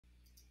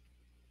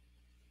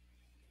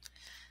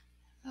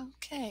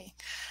Okay.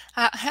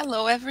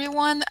 Hello,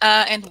 everyone,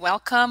 and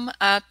welcome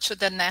to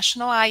the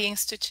National Eye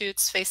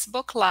Institute's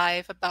Facebook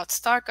Live about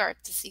Stargardt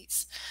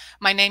disease.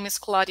 My name is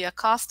Claudia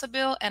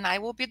Costabile, and I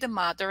will be the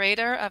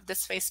moderator of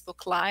this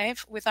Facebook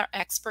Live with our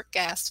expert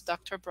guest,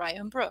 Dr.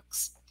 Brian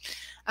Brooks.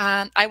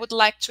 I would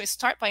like to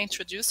start by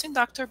introducing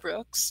Dr.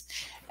 Brooks,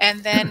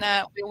 and then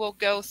we will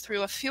go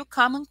through a few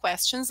common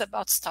questions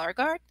about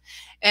Stargardt,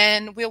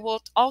 and we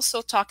will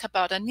also talk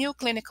about a new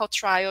clinical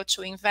trial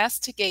to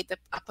investigate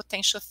a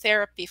potential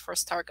therapy for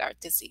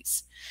Stargardt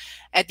disease.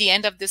 At the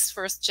end of these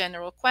first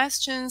general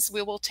questions,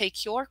 we will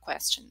take your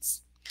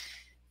questions.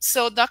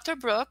 So Dr.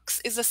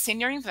 Brooks is a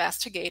senior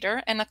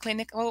investigator and a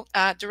clinical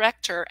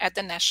director at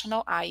the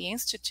National Eye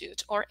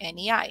Institute, or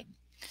NEI.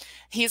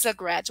 He is a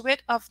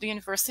graduate of the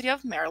University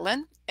of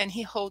Maryland, and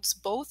he holds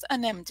both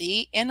an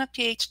MD and a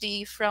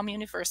PhD from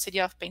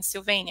University of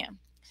Pennsylvania.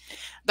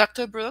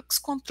 Dr. Brooks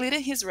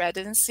completed his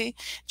residency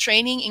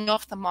training in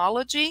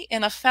ophthalmology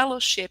and a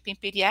fellowship in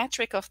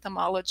pediatric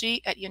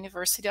ophthalmology at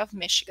University of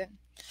Michigan.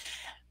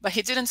 But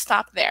he didn't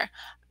stop there.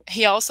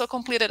 He also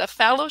completed a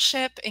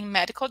fellowship in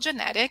medical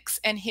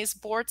genetics, and he's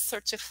board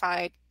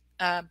certified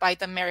by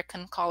the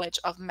American College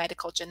of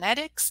Medical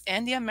Genetics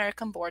and the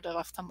American Board of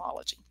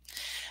Ophthalmology.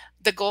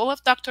 The goal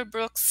of Dr.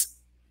 Brooks'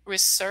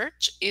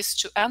 research is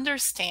to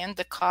understand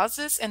the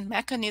causes and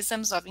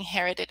mechanisms of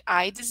inherited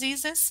eye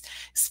diseases,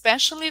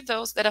 especially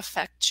those that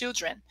affect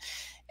children,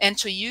 and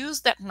to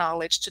use that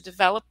knowledge to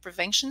develop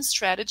prevention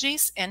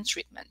strategies and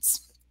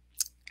treatments.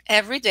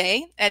 Every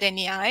day at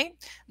NEI,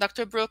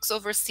 Dr. Brooks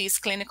oversees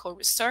clinical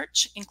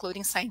research,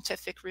 including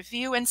scientific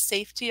review and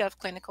safety of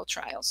clinical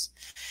trials.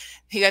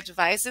 He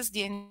advises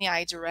the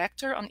NEI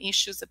director on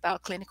issues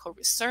about clinical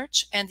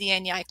research and the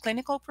NEI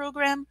clinical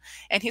program,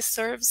 and he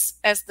serves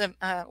as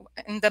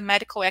in the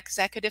medical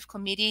executive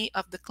committee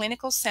of the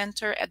clinical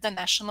center at the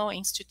National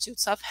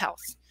Institutes of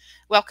Health.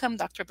 Welcome,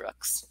 Dr.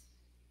 Brooks.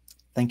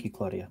 Thank you,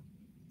 Claudia.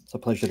 It's a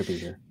pleasure to be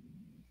here.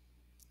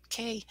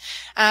 Okay,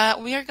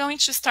 we are going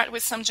to start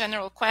with some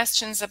general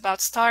questions about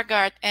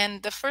Stargardt,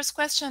 and the first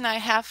question I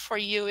have for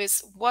you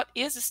is, what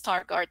is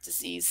Stargardt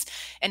disease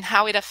and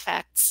how it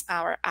affects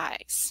our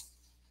eyes?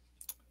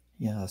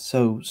 Yeah,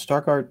 so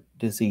Stargardt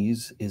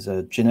disease is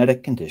a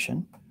genetic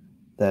condition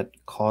that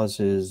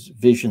causes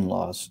vision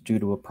loss due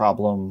to a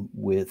problem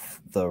with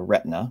the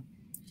retina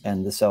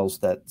and the cells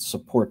that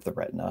support the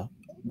retina,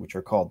 which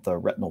are called the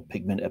retinal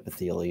pigment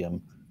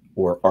epithelium,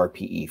 or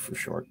RPE for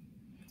short.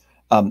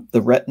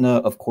 The retina,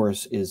 of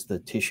course, is the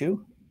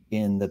tissue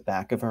in the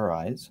back of our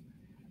eyes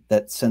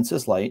that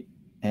senses light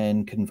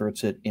and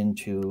converts it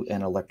into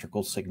an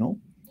electrical signal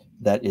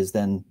that is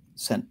then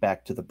sent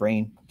back to the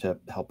brain to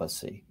help us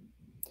see.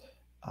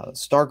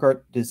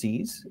 Stargardt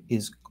disease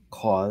is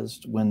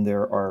caused when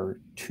there are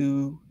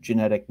two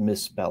genetic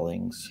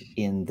misspellings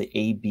in the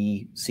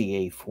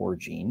ABCA4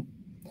 gene.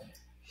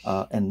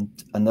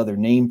 And another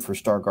name for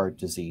Stargardt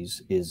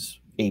disease is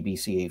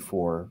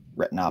ABCA4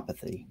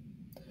 retinopathy.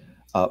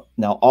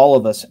 Now, all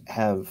of us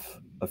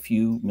have a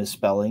few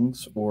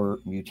misspellings or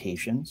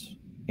mutations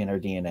in our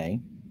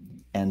DNA,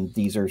 and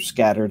these are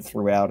scattered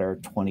throughout our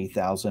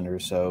 20,000 or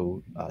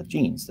so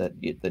genes that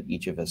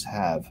each of us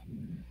have.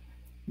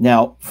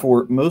 Now,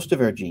 for most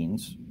of our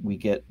genes, we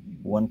get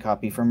one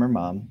copy from our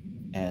mom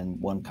and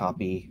one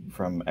copy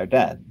from our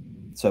dad.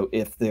 So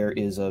if there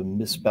is a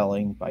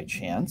misspelling by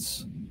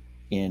chance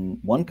in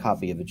one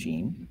copy of a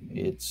gene,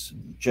 it's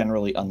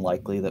generally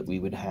unlikely that we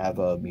would have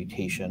a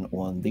mutation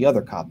on the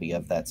other copy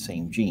of that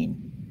same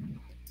gene.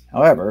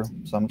 However,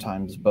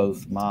 sometimes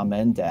both mom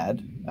and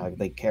dad,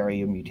 they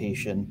carry a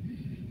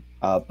mutation,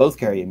 both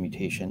carry a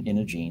mutation in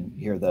a gene,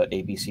 here the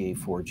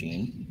ABCA4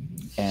 gene,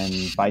 and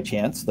by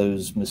chance,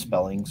 those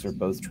misspellings are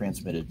both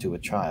transmitted to a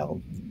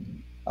child.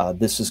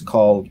 This is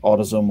called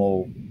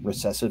autosomal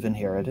recessive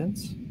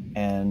inheritance,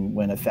 and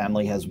when a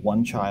family has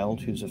one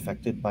child who's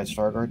affected by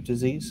Stargardt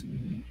disease,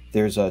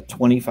 there's a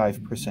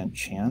 25%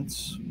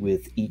 chance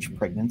with each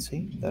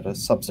pregnancy that a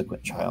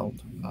subsequent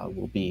child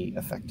will be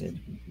affected.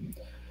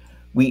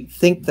 We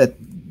think that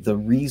the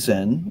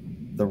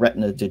reason the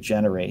retina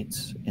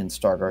degenerates in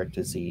Stargardt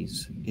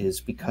disease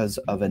is because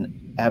of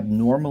an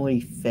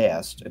abnormally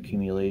fast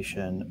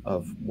accumulation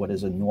of what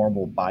is a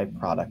normal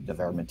byproduct of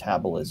our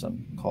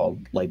metabolism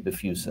called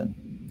lipofuscin.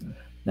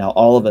 Now,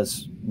 all of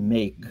us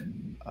make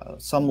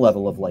some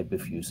level of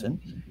lipofuscin,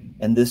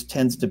 and this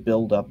tends to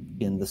build up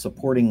in the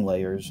supporting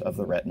layers of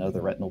the retina,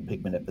 the retinal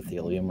pigment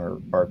epithelium, or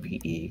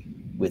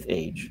RPE, with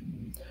age.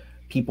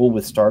 People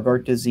with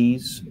Stargardt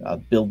disease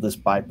build this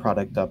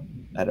byproduct up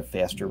at a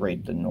faster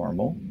rate than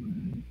normal.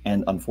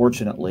 And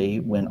unfortunately,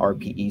 when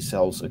RPE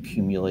cells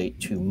accumulate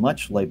too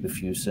much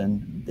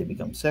lipofuscin, they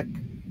become sick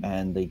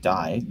and they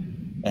die.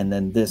 And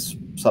then this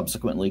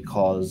subsequently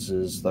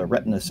causes the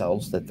retina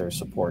cells that they're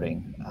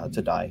supporting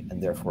to die,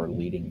 and therefore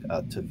leading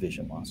to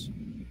vision loss.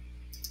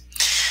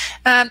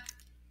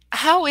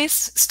 How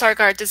is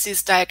Stargardt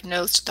disease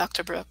diagnosed,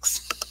 Dr.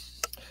 Brooks?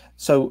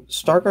 So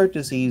Stargardt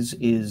disease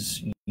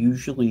is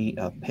usually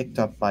picked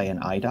up by an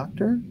eye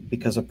doctor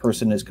because a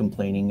person is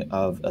complaining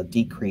of a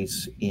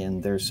decrease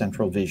in their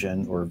central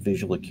vision or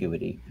visual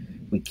acuity.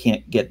 we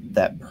can't get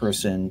that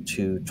person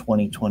to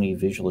 20/20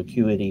 visual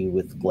acuity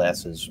with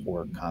glasses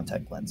or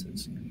contact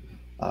lenses.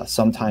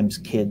 Sometimes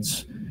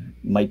kids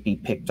might be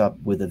picked up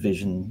with a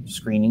vision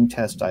screening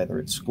test either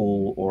at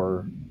school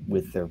or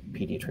with their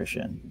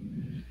pediatrician.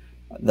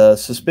 The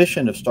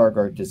suspicion of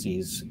Stargardt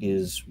disease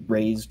is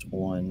raised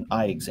on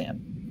eye exam,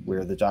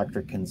 where the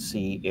doctor can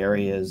see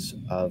areas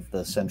of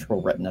the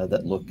central retina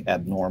that look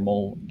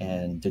abnormal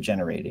and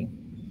degenerating.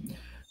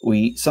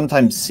 We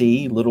sometimes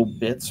see little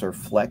bits or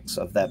flecks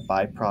of that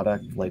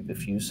byproduct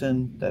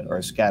lipofuscin that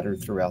are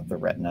scattered throughout the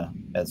retina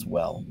as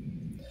well.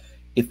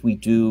 If we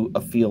do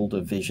a field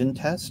of vision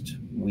test,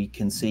 we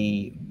can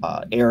see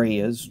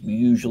areas,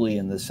 usually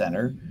in the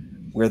center,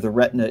 where the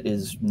retina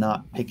is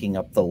not picking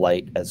up the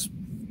light as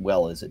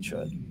well as it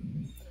should.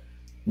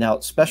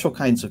 Now, special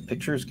kinds of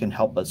pictures can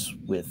help us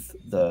with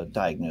the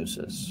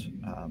diagnosis.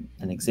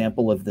 An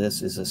example of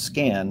this is a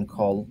scan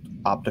called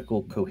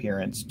optical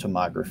coherence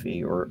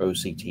tomography, or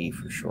OCT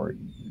for short.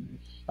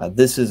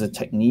 This is a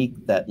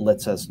technique that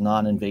lets us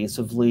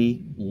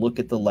non-invasively look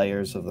at the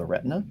layers of the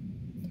retina.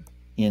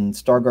 In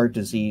Stargardt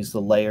disease,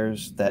 the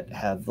layers that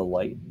have the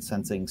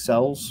light-sensing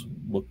cells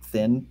look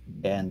thin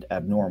and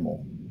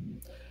abnormal.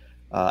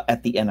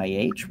 At the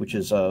NIH, which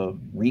is a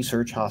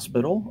research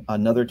hospital,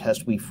 another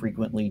test we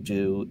frequently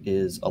do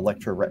is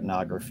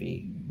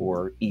electroretinography,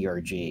 or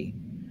ERG.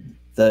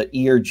 The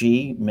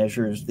ERG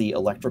measures the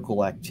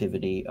electrical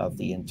activity of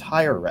the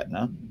entire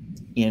retina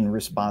in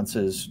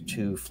responses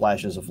to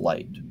flashes of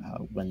light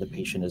when the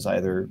patient is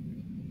either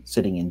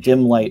sitting in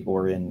dim light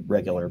or in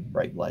regular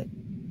bright light.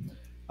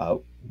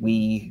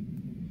 We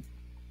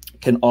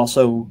can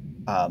also,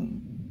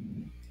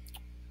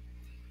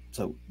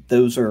 so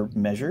those are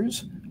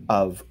measures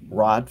of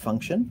rod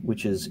function,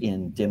 which is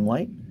in dim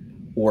light,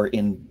 or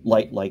in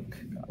light like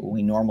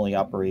we normally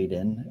operate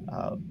in,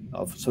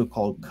 of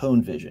so-called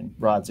cone vision,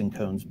 rods and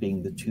cones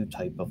being the two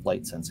type of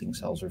light-sensing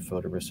cells or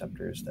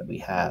photoreceptors that we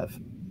have.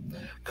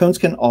 Cones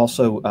can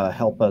also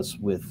help us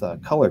with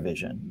color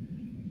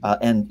vision,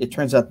 and it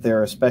turns out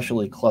they're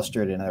especially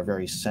clustered in our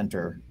very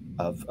center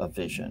of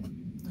vision.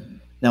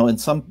 Now, in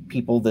some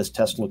people, this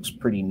test looks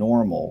pretty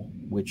normal,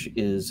 which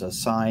is a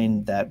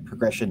sign that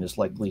progression is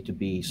likely to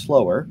be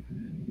slower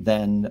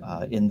than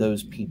in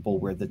those people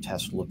where the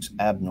test looks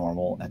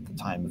abnormal at the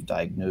time of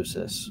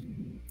diagnosis.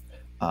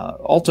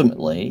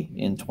 Ultimately,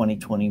 in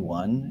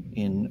 2021,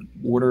 in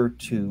order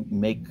to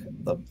make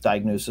the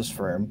diagnosis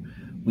firm,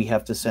 we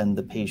have to send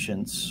the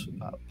patient's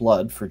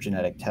blood for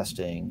genetic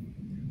testing.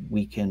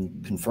 We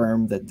can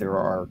confirm that there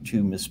are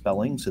 2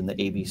 misspellings in the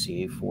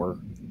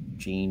ABCA4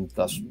 gene,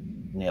 thus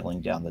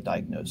nailing down the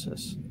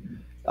diagnosis.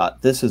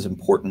 This is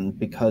important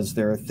because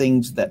there are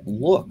things that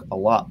look a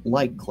lot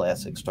like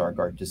classic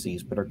Stargardt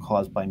disease but are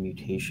caused by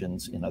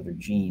mutations in other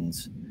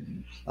genes.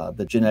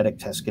 The genetic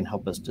test can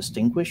help us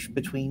distinguish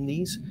between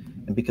these,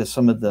 and because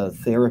some of the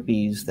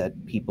therapies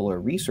that people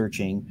are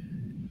researching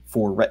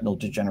for retinal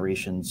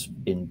degenerations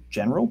in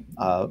general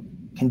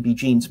can be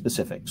gene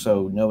specific.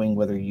 So knowing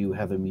whether you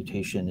have a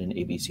mutation in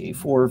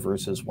ABCA4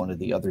 versus one of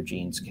the other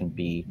genes can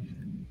be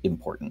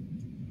important.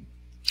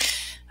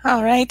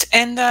 All right.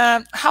 And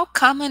how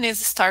common is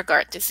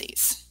Stargardt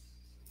disease?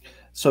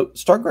 So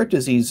Stargardt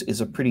disease is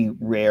a pretty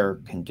rare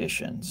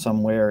condition,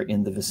 somewhere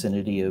in the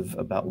vicinity of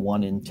about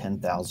 1 in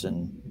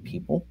 10,000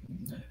 people.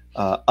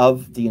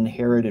 Of the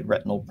inherited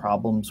retinal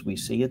problems we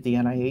see at the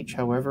NIH,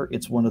 however,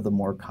 it's one of the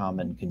more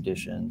common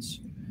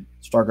conditions.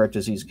 Stargardt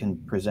disease can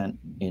present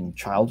in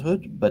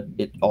childhood, but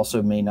it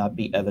also may not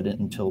be evident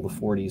until the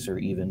 40s or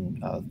even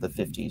the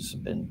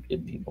 50s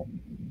in people.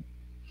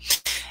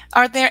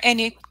 Are there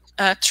any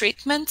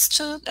treatments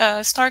to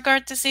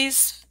Stargardt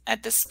disease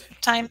at this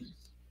time?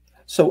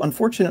 So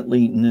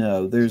unfortunately,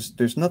 no.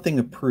 There's nothing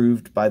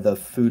approved by the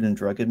Food and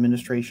Drug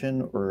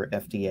Administration, or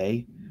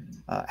FDA.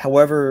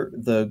 However,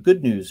 the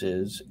good news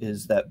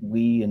is that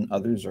we and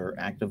others are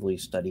actively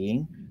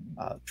studying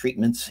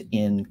treatments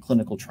in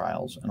clinical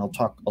trials. And I'll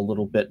talk a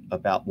little bit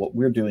about what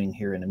we're doing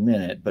here in a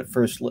minute. But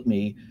first, let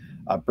me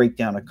break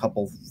down a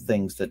couple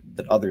things that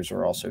others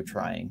are also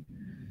trying.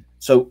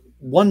 So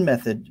one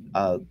method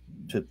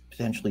to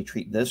potentially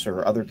treat this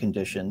or other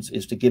conditions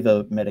is to give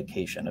a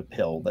medication, a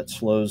pill that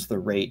slows the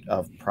rate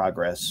of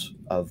progress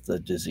of the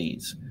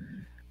disease.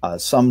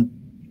 Some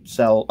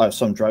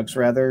drugs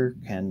rather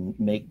can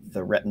make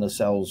the retina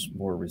cells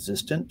more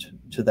resistant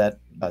to that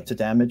to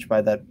damage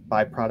by that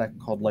byproduct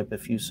called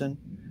lipofuscin.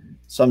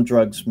 Some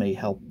drugs may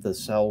help the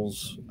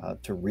cells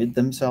to rid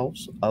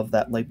themselves of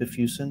that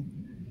lipofuscin.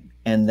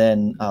 And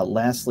then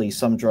lastly,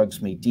 some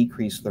drugs may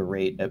decrease the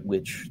rate at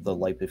which the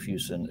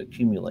lipofuscin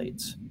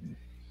accumulates.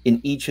 In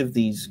each of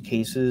these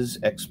cases,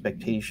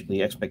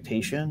 the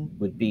expectation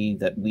would be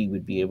that we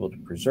would be able to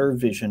preserve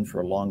vision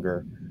for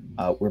longer.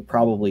 We're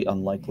probably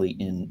unlikely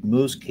in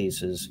most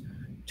cases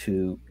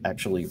to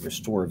actually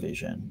restore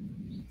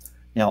vision.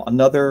 Now,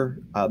 another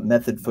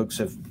method folks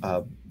have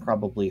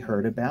probably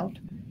heard about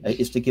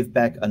is to give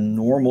back a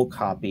normal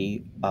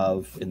copy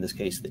of, in this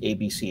case, the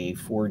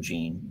ABCA4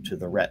 gene to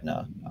the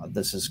retina.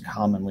 This is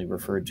commonly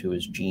referred to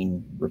as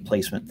gene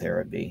replacement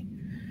therapy.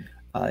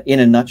 In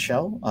a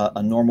nutshell,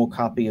 a normal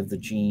copy of the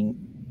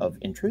gene of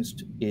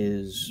interest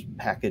is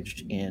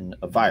packaged in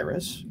a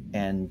virus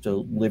and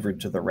delivered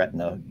to the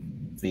retina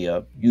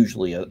via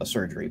usually a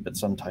surgery, but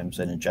sometimes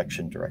an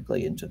injection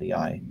directly into the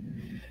eye.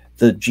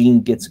 The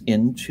gene gets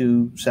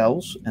into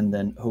cells and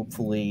then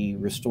hopefully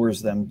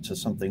restores them to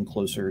something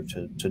closer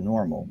to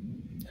normal.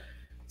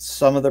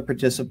 Some of the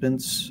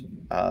participants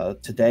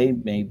today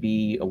may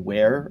be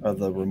aware of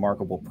the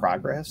remarkable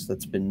progress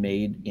that's been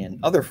made in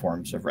other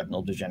forms of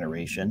retinal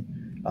degeneration,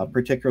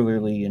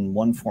 particularly in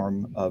one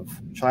form of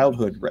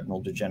childhood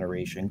retinal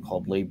degeneration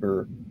called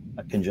Leber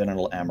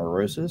congenital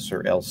amaurosis,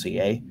 or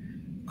LCA,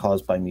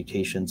 caused by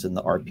mutations in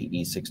the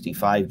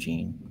RPE65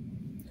 gene.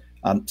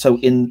 So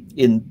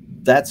in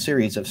that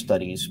series of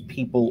studies,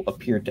 people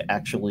appeared to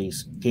actually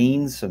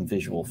gain some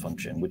visual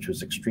function, which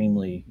was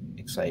extremely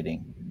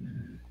exciting.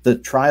 The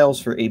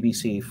trials for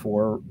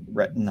ABCA4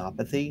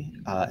 retinopathy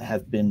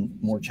have been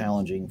more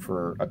challenging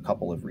for a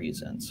couple of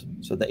reasons.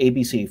 So the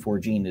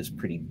ABCA4 gene is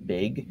pretty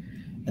big,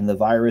 and the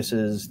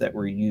viruses that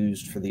were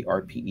used for the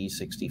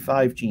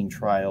RPE65 gene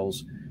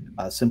trials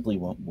simply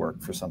won't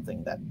work for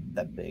something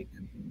that big.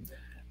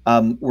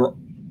 We're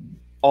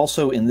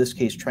also, in this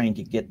case, trying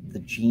to get the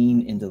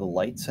gene into the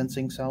light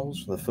sensing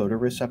cells, the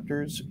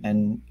photoreceptors,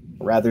 and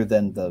rather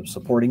than the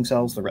supporting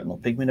cells, the retinal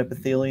pigment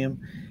epithelium.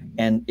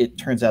 And it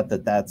turns out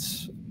that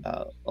that's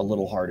a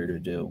little harder to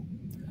do.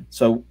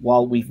 So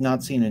while we've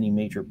not seen any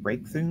major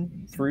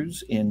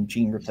breakthroughs in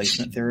gene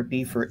replacement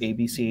therapy for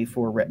ABCA4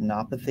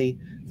 retinopathy,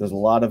 there's a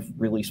lot of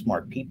really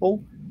smart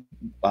people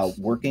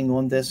working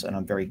on this, and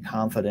I'm very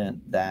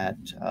confident that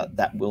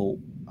that will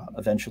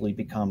eventually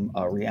become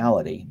a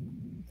reality.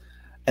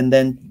 And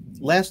then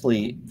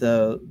lastly,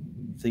 the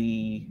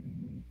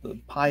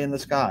pie in the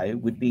sky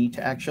would be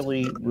to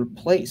actually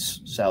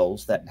replace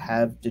cells that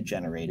have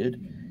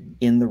degenerated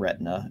in the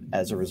retina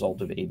as a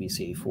result of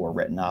ABCA4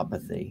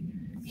 retinopathy.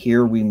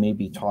 Here we may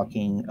be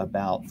talking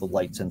about the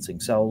light sensing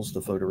cells,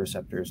 the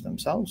photoreceptors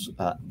themselves,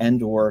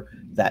 and or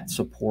that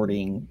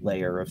supporting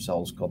layer of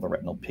cells called the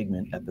retinal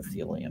pigment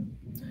epithelium.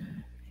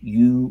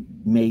 You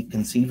may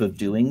conceive of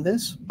doing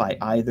this by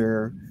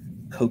either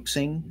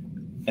coaxing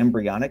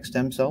embryonic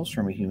stem cells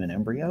from a human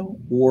embryo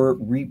or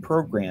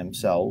reprogram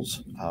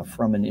cells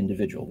from an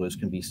individual. Those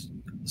can be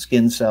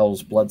skin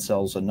cells, blood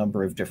cells, a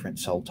number of different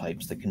cell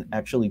types that can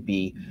actually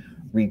be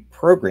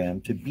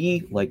reprogrammed to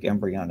be like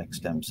embryonic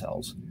stem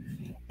cells.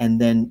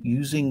 And then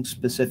using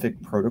specific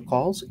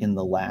protocols in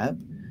the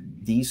lab,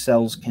 these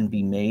cells can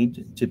be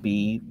made to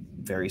be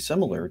very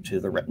similar to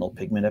the retinal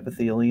pigment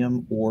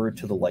epithelium or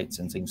to the light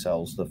sensing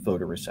cells, the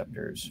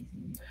photoreceptors.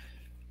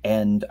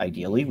 And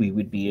ideally, we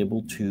would be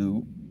able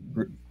to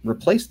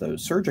replace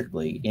those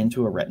surgically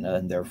into a retina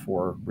and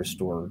therefore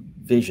restore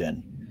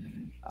vision.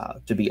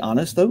 To be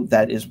honest, though,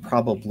 that is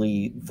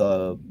probably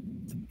the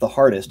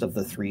hardest of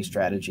the three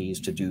strategies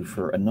to do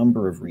for a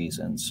number of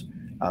reasons.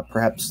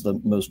 Perhaps the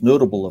most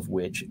notable of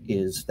which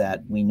is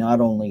that we not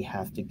only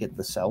have to get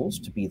the cells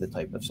to be the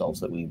type of cells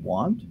that we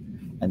want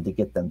and to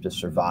get them to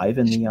survive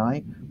in the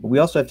eye, but we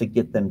also have to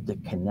get them to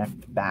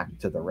connect back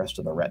to the rest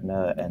of the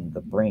retina and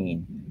the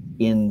brain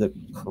in the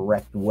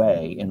correct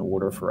way in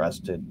order for us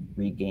to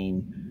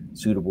regain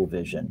suitable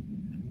vision.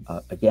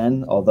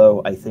 Again,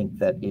 although I think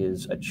that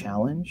is a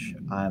challenge,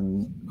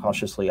 I'm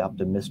cautiously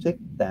optimistic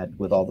that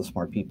with all the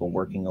smart people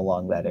working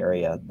along that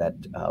area, that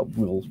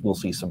we'll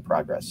see some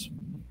progress.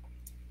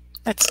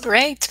 That's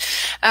great.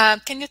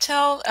 Can you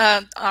tell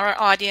our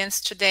audience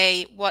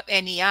today what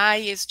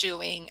NEI is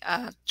doing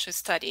to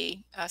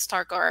study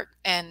Stargardt,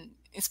 and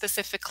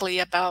specifically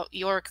about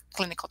your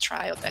clinical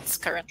trial that's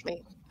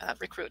currently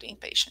recruiting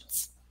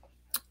patients?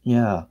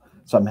 Yeah,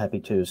 so I'm happy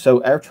to.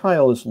 So our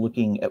trial is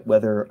looking at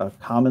whether a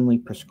commonly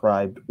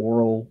prescribed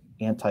oral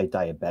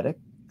anti-diabetic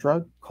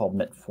drug called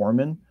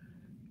metformin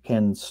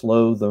can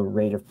slow the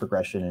rate of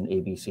progression in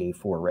ABCA4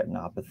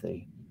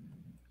 retinopathy.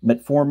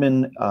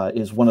 Metformin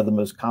is one of the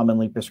most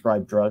commonly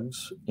prescribed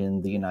drugs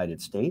in the United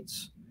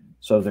States.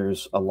 So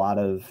there's a lot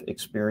of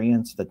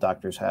experience that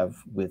doctors have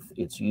with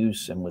its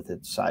use and with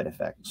its side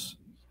effects.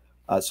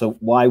 So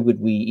why would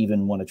we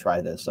even want to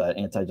try this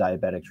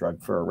anti-diabetic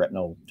drug for a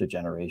retinal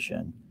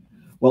degeneration?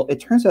 Well,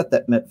 it turns out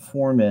that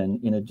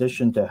metformin, in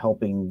addition to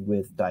helping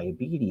with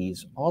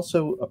diabetes,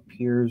 also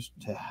appears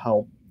to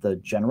help the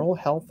general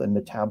health and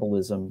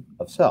metabolism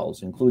of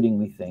cells, including,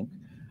 we think,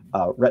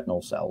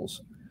 retinal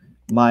cells.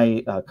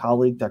 My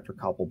colleague, Dr.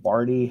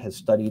 Kapil has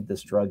studied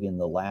this drug in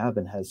the lab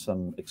and has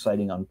some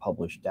exciting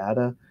unpublished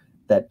data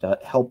that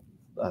help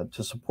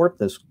to support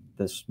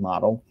this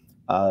model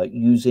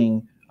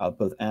using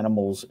both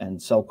animals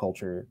and cell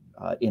culture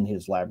in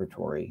his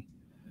laboratory.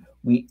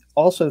 We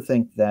also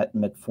think that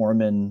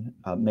metformin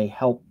may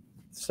help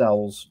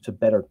cells to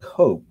better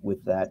cope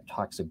with that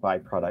toxic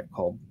byproduct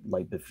called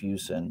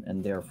lipofuscin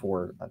and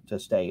therefore to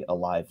stay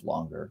alive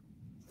longer.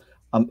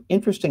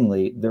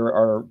 Interestingly, there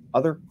are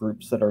other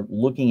groups that are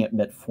looking at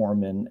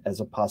metformin as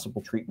a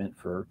possible treatment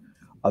for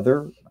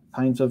other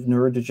kinds of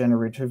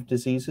neurodegenerative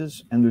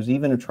diseases. And there's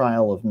even a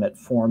trial of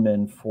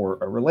metformin for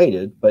a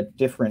related but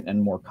different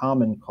and more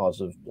common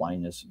cause of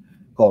blindness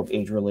called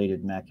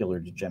age-related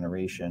macular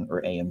degeneration,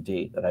 or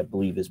AMD, that I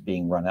believe is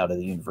being run out of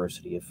the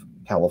University of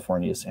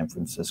California, San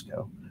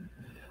Francisco.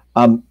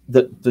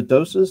 The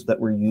doses that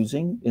we're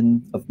using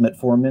of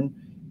metformin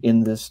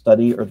in this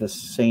study are the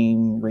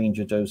same range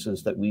of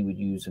doses that we would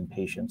use in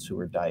patients who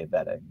are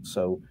diabetic.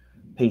 So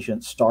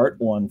patients start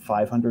on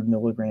 500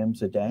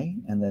 milligrams a day,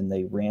 and then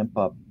they ramp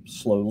up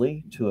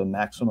slowly to a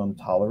maximum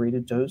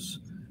tolerated dose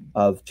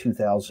of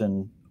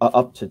 2,000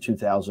 up to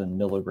 2,000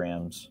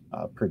 milligrams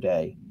per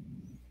day.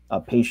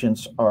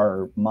 Patients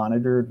are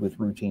monitored with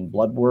routine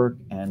blood work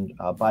and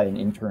by an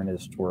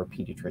internist or a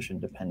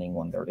pediatrician, depending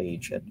on their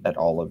age, at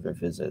all of their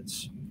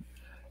visits.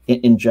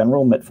 In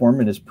general,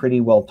 metformin is pretty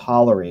well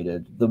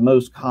tolerated. The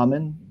most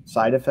common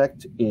side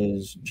effect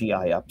is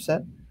GI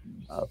upset,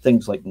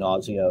 things like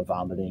nausea,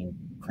 vomiting,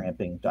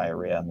 cramping,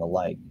 diarrhea, and the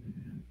like.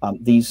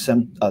 These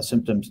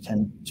symptoms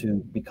tend to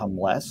become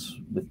less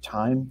with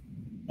time,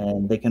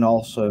 and they can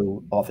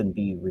also often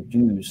be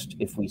reduced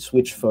if we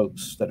switch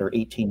folks that are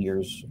 18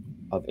 years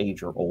of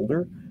age or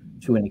older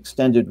to an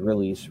extended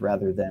release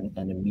rather than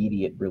an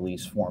immediate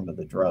release form of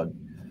the drug.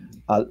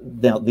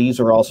 Now, these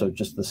are also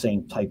just the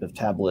same type of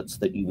tablets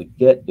that you would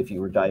get if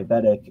you were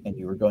diabetic and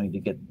you were going to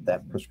get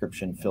that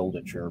prescription filled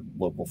at your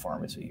local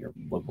pharmacy, your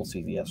local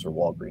CVS or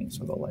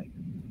Walgreens or the like.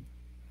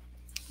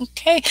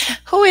 Okay,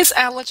 who is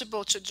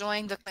eligible to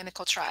join the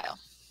clinical trial?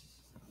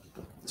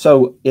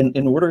 So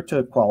in order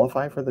to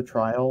qualify for the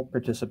trial,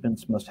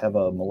 participants must have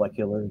a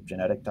molecular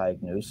genetic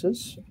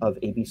diagnosis of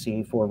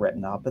ABCA4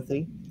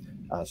 retinopathy.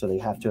 So they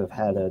have to have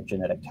had a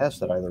genetic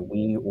test that either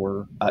we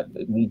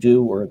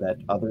do or that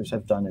others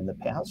have done in the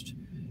past.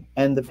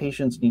 And the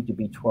patients need to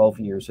be 12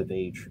 years of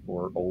age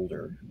or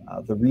older.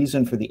 The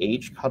reason for the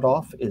age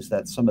cutoff is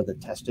that some of the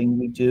testing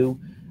we do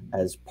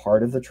as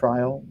part of the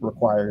trial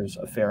requires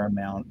a fair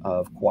amount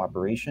of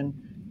cooperation,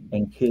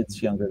 and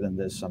kids younger than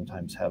this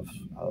sometimes have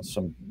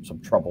some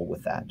trouble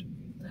with that.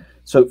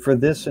 So for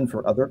this and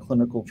for other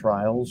clinical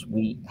trials,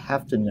 we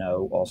have to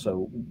know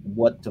also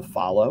what to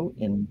follow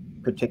in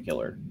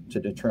particular to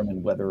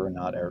determine whether or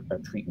not our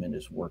treatment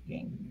is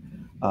working.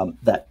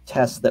 That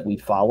test that we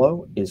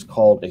follow is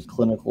called a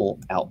clinical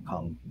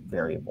outcome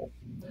variable.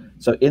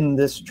 So in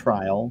this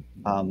trial,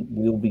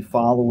 we'll be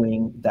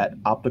following that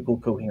optical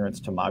coherence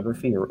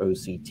tomography, or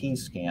OCT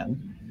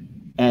scan.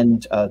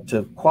 And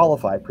to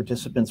qualify,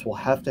 participants will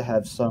have to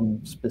have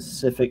some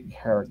specific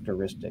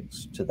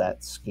characteristics to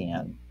that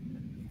scan.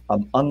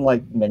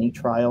 Unlike many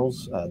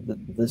trials,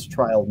 this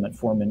trial of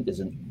metformin is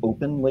an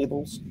open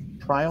labels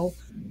trial,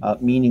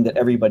 meaning that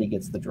everybody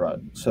gets the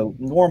drug. So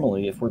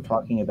normally, if we're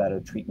talking about a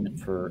treatment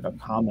for a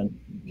common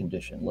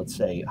condition, let's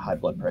say high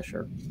blood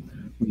pressure,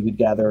 we would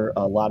gather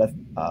a lot of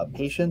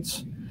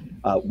patients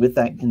with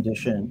that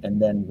condition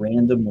and then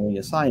randomly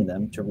assign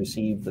them to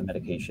receive the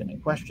medication in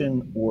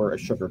question or a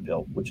sugar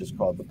pill, which is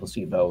called the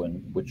placebo,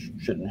 and which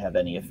shouldn't have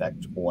any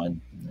effect on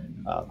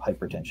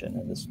hypertension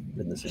in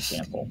this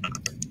example.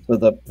 So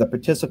the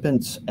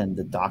participants and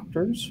the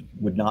doctors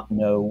would not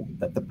know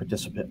that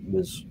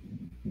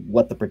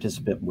what the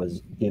participant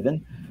was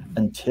given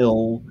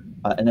until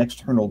an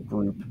external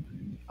group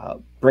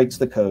breaks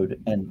the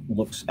code and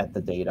looks at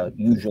the data,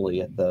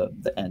 usually at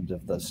the end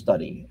of the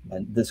study.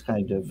 And this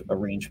kind of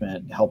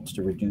arrangement helps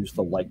to reduce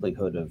the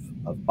likelihood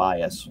of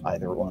bias,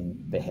 either on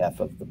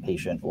behalf of the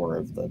patient or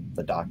of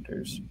the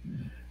doctors.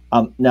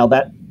 Now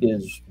that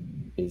is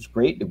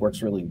great. It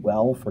works really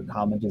well for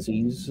common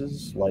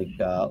diseases like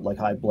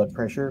high blood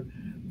pressure,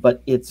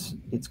 but it's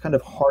kind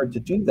of hard to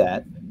do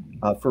that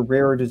for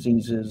rarer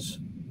diseases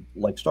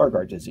like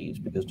Stargardt disease,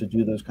 because to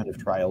do those kind of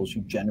trials,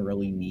 you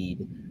generally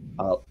need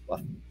a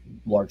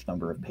large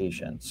number of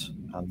patients.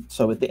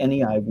 So at the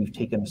NEI, we've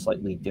taken a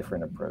slightly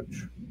different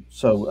approach.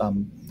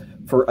 So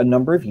for a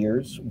number of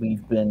years,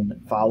 we've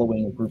been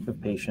following a group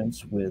of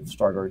patients with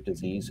Stargardt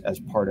disease as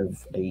part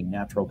of a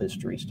natural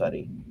history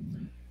study.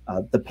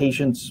 The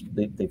patients,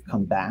 they've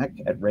come back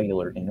at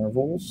regular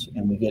intervals,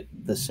 and we get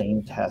the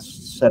same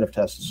set of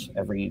tests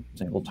every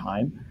single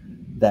time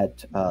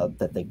that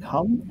they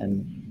come,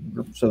 and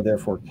so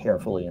therefore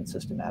carefully and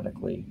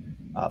systematically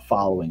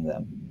following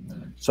them.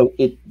 So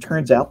it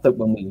turns out that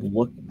when we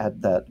look at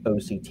that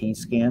OCT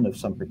scan of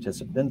some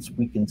participants,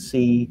 we can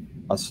see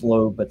a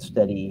slow but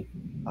steady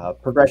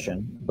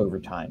progression over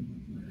time.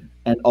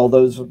 And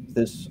although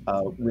this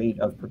rate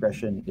of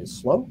progression is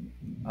slow,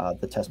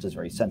 the test is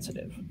very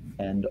sensitive.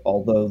 And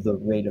although the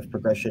rate of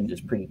progression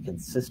is pretty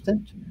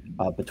consistent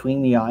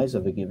between the eyes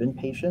of a given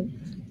patient,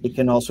 it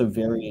can also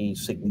vary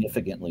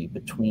significantly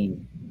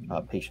between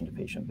patient to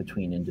patient,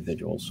 between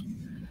individuals.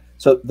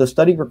 So the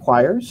study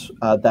requires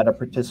that a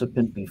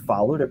participant be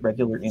followed at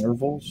regular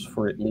intervals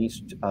for at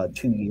least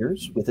 2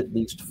 years, with at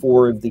least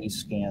 4 of these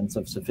scans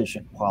of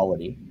sufficient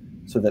quality,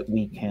 so that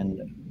we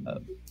can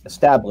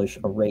establish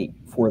a rate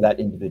for that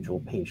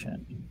individual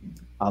patient.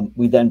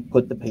 We then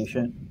put the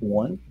patient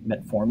on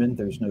metformin.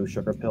 There's no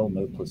sugar pill,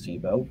 no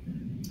placebo.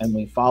 And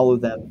we follow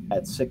them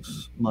at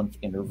 6-month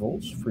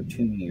intervals for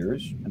 2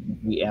 years. And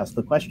we ask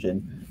the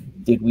question,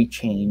 did we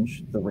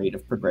change the rate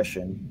of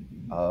progression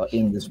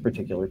in this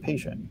particular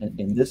patient? And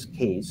in this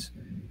case,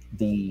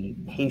 the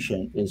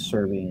patient is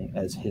serving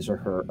as his or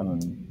her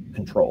own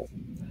control.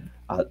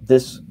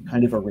 This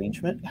kind of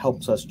arrangement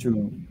helps us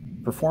to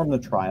perform the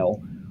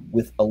trial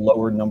with a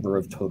lower number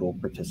of total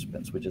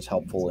participants, which is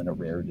helpful in a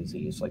rare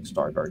disease like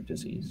Stargardt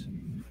disease.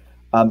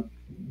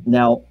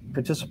 Now,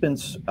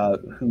 participants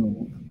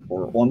who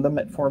are on the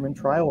metformin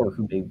trial or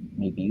who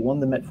may be on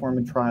the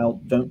metformin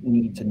trial don't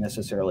need to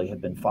necessarily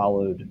have been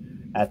followed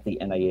at the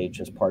NIH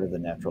as part of the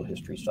natural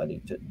history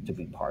study to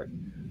be part.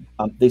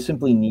 They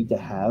simply need to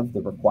have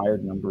the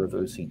required number of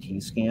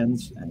OCT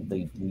scans, and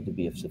they need to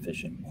be of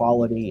sufficient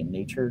quality and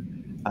nature.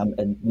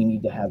 And we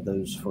need to have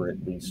those for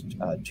at least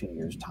 2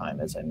 years' time,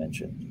 as I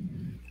mentioned.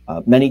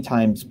 Many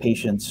times,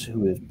 patients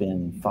who have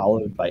been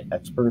followed by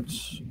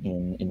experts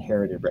in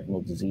inherited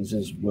retinal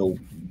diseases will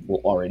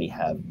already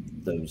have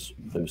those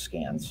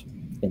scans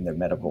in their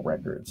medical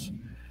records.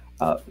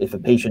 If a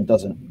patient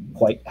doesn't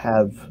quite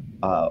have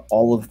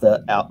all of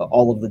the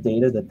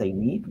data that they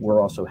need,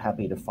 we're also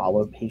happy to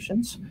follow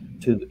patients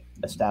to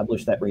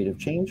establish that rate of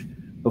change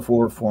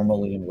before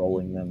formally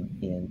enrolling them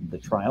in the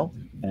trial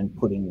and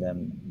putting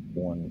them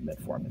on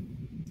metformin.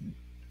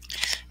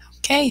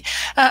 Okay.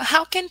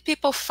 How can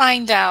people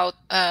find out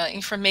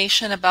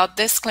information about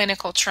this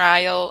clinical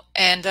trial,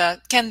 and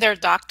can their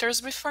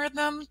doctors refer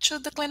them to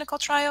the clinical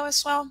trial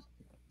as well?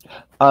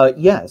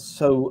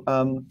 Yes.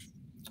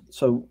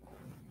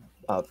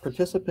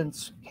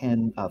 Participants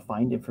can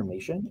find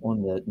information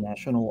on the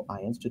National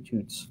Eye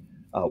Institute's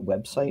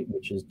website,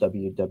 which is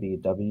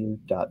www.nei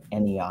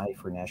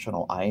for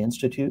National Eye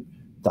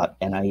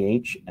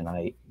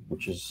Institute.nih,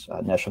 which is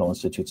National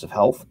Institutes of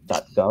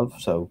Health.gov,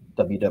 so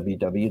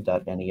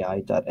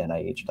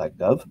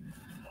www.nei.nih.gov.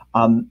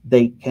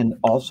 They can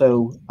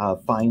also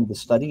find the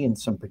study and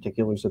some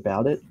particulars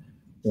about it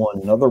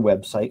on another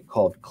website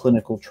called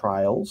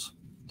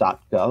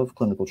clinicaltrials.gov.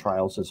 Clinical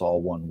trials is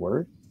all one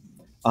word.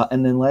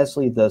 And then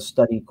lastly, the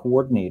study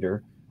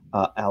coordinator,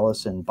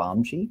 Allison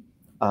Bomji,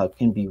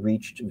 can be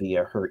reached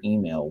via her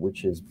email,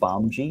 which is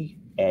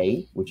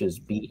bomjia, which is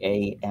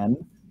BAMJIA,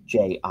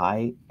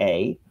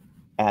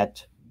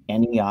 at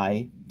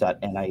nei.nih.gov.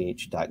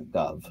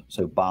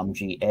 So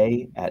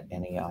bomjia at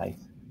nei.nih.gov.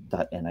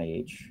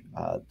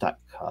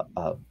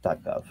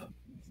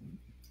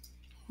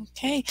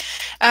 Okay.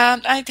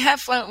 I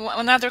have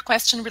another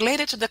question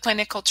related to the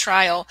clinical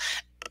trial.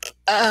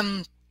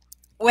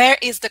 Where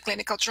is the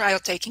clinical trial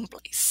taking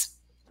place?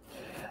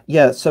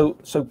 Yeah, so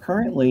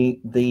currently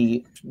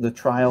the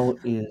trial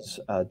is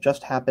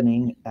just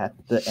happening at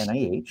the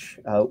NIH.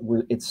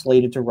 It's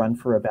slated to run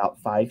for about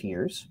 5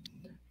 years.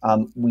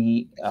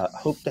 We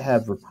hope to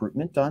have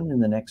recruitment done in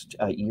the next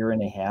year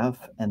and a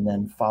half, and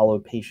then follow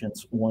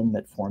patients on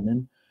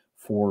metformin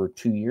for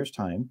 2 years'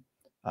 time,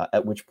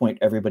 at which point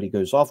everybody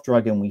goes off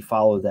drug, and we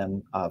follow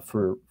them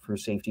for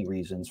safety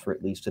reasons for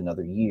at least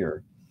another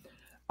year.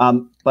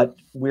 But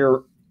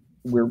we're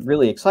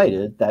really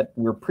excited that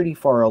we're pretty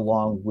far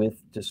along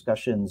with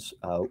discussions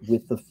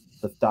with the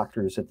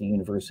doctors at the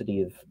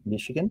University of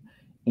Michigan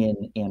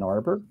in Ann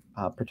Arbor,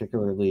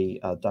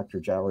 particularly Dr.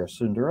 Jawahar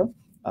Sundara,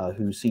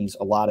 who sees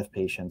a lot of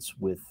patients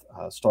with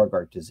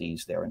Stargardt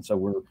disease there. And so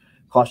we're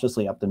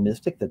cautiously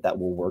optimistic that that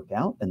will work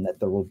out and that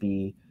there will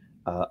be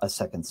a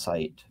second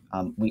site.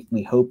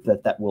 We hope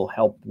that that will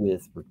help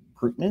with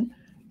recruitment,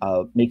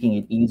 making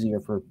it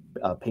easier for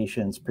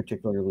patients,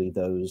 particularly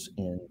those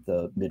in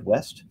the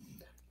Midwest,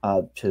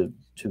 to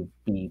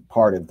be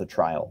part of the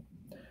trial.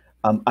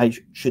 I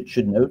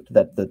should note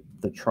that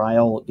the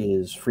trial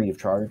is free of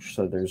charge,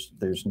 so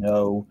there's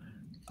no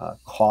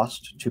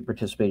cost to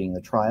participating in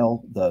the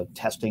trial. The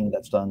testing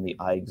that's done, the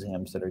eye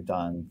exams that are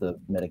done, the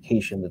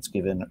medication that's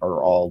given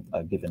are all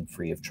given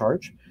free of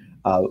charge,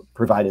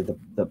 provided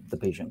the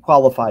patient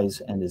qualifies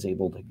and is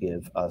able to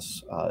give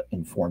us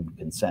informed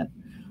consent.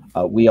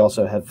 We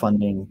also have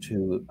funding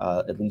to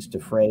at least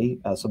defray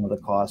some of the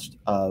cost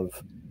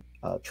of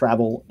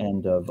travel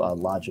and of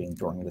lodging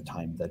during the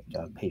time that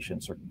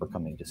patients are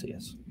coming to see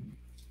us.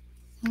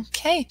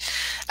 Okay.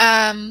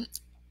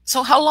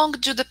 So how long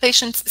do the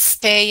patients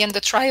stay in the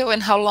trial,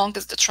 and how long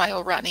is the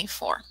trial running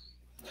for?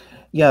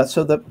 Yeah,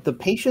 so the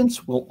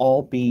patients will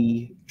all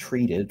be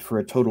treated for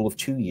a total of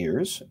 2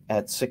 years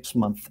at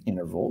 6-month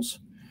intervals.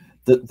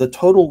 The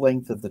total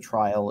length of the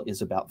trial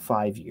is about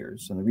 5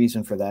 years. And the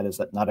reason for that is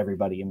that not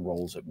everybody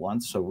enrolls at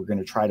once. So we're going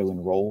to try to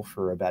enroll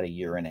for about a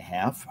year and a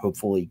half,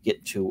 hopefully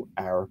get to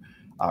our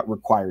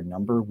required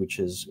number, which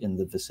is in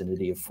the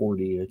vicinity of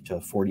 40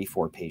 to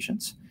 44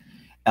 patients.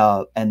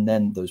 And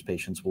then those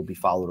patients will be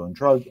followed on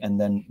drug.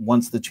 And then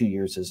once the 2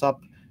 years is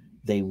up,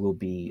 they will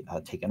be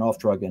taken off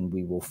drug, and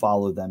we will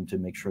follow them to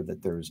make sure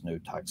that there is no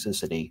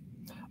toxicity.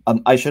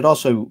 I should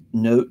also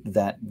note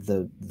that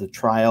the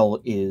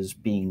trial is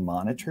being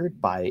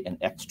monitored by an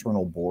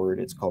external board.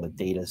 It's called a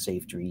Data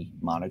Safety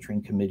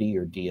Monitoring Committee,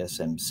 or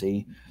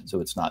DSMC. So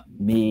it's not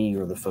me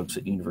or the folks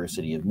at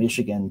University of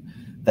Michigan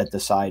that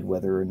decide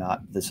whether or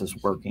not this is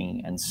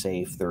working and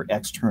safe. They're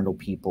external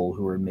people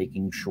who are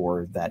making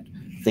sure that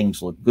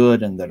things look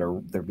good and that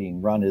they're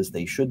being run as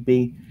they should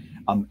be.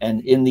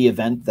 And in the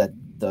event that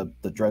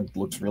the drug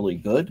looks really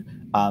good,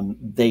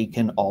 they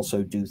can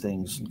also do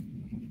things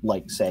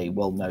like say,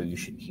 well, no, you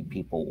should keep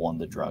people on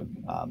the drug,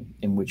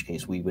 in which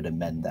case we would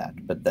amend that.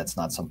 But that's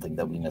not something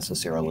that we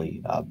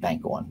necessarily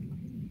bank on.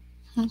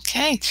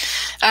 Okay,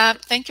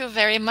 thank you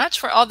very much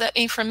for all the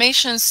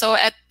information. So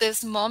at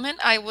this moment,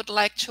 I would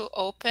like to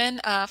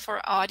open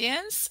for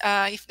audience.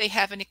 If they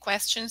have any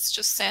questions,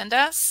 just send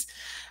us.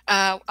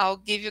 I'll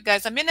give you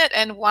guys a minute,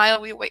 and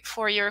while we wait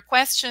for your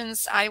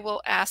questions, I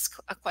will ask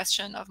a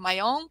question of my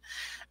own.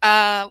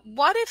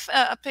 What if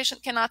a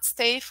patient cannot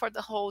stay for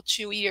the whole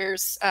 2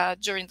 years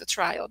during the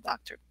trial,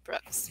 Dr.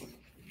 Brooks?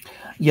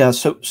 Yeah,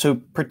 so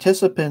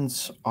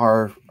participants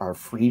are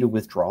free to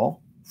withdraw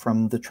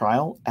from the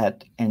trial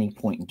at any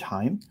point in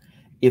time.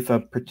 If a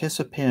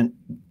participant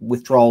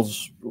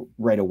withdraws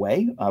right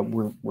away,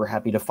 we're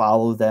happy to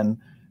follow them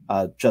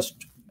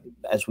just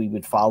as we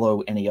would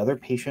follow any other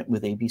patient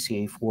with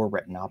ABCA4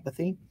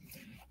 retinopathy.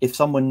 If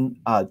someone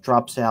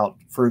drops out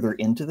further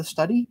into the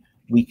study,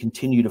 we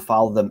continue to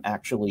follow them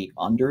actually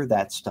under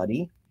that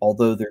study,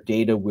 although their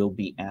data will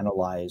be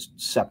analyzed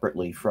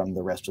separately from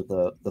the rest of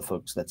the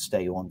folks that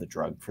stay on the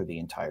drug for the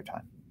entire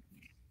time.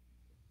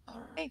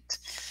 All right.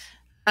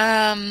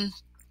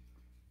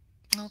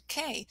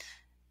 Okay.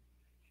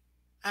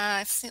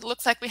 It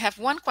looks like we have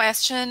one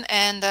question,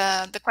 and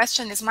the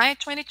question is, my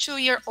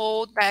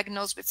 22-year-old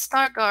diagnosed with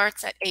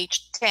Stargardt at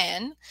age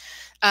 10.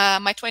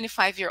 My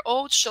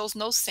 25-year-old shows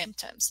no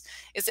symptoms.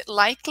 Is it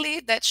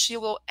likely that she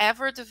will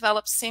ever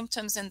develop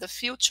symptoms in the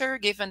future,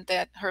 given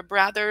that her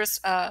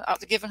brother's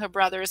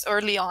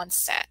early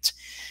onset?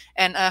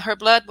 And her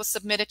blood was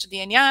submitted to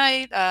the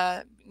NEI,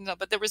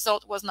 but the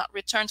result was not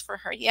returned for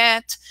her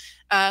yet.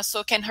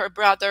 So can her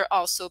brother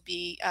also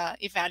be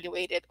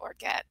evaluated or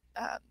get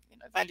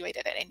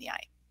evaluated at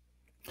NEI?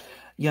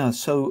 Yeah,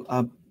 so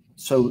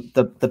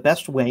the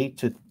best way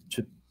to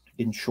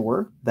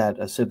ensure that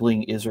a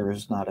sibling is or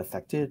is not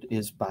affected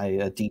is by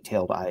a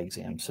detailed eye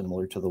exam,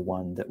 similar to the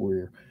one that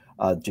we're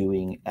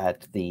doing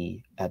at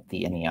the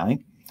NEI.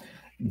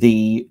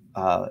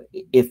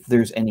 If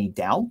there's any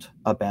doubt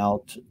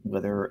about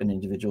whether an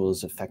individual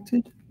is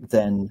affected,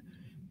 then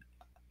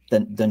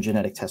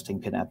genetic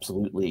testing can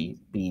absolutely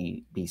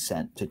be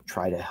sent to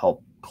try to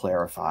help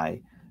clarify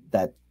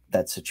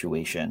that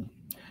situation.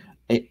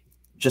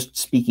 Just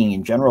speaking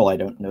in general, I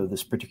don't know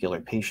this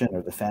particular patient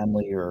or the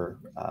family or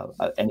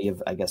any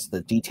of, I guess, the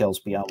details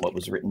beyond what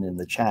was written in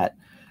the chat.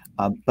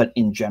 But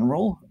in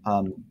general,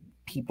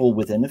 people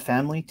within a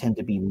family tend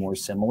to be more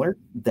similar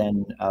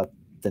than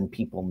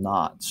people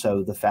not.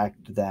 So the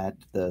fact that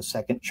the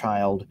second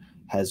child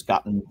has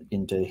gotten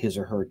into his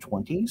or her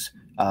 20s,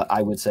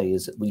 I would say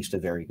is at least a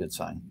very good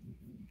sign.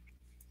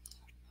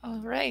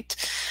 All right.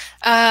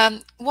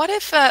 What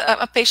if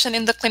a patient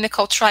in the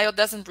clinical trial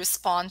doesn't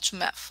respond to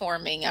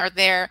metformin?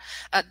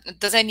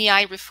 Does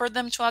NEI refer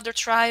them to other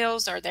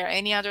trials? Are there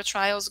any other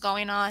trials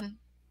going on?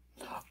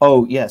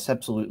 Oh, yes,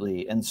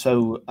 absolutely. And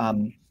so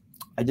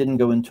I didn't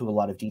go into a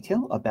lot of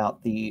detail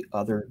about the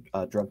other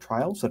drug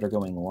trials that are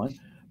going on,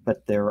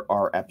 but there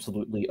are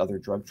absolutely other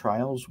drug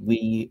trials.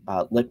 We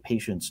let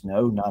patients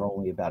know not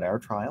only about our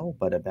trial,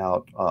 but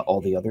about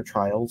all the other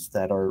trials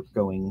that are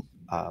going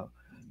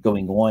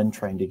on,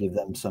 trying to give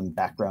them some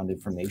background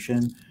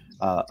information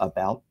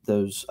about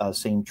those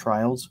same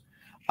trials.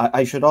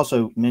 I should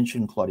also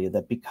mention, Claudia,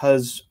 that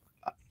because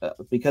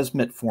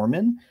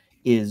metformin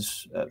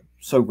is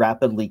so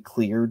rapidly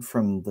cleared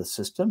from the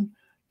system,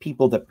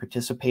 people that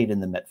participate in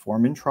the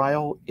metformin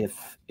trial,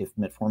 if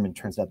metformin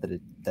turns out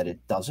that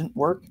it doesn't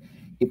work,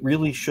 it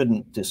really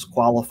shouldn't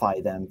disqualify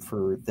them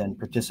for then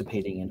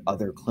participating in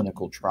other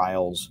clinical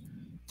trials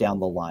down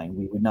the line.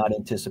 We would not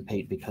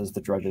anticipate, because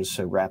the drug is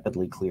so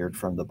rapidly cleared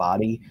from the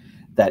body,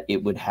 that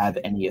it would have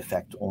any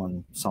effect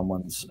on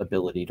someone's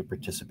ability to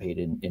participate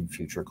in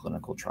future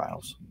clinical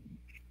trials.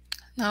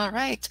 All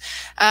right.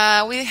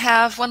 We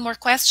have one more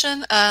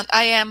question.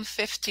 I am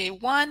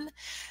 51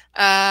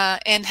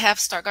 and have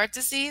Stargardt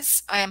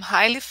disease. I am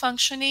highly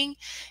functioning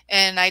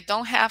and I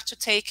don't have to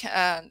take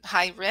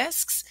high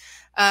risks.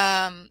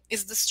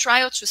 Is this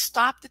trial to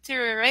stop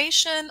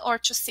deterioration or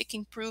to seek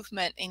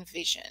improvement in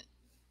vision?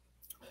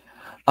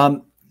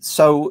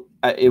 So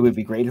it would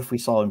be great if we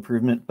saw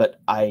improvement,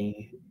 but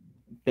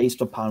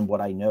based upon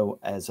what I know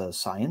as a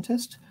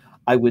scientist,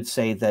 I would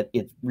say that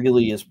it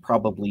really is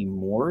probably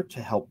more to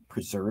help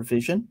preserve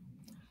vision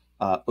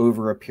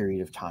over a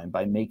period of time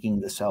by making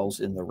the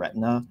cells in the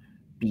retina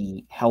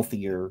be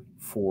healthier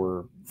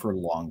for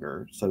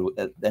longer. So,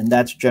 and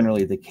that's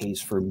generally the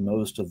case for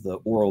most of the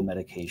oral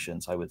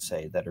medications, I would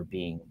say, that are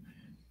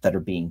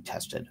being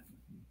tested.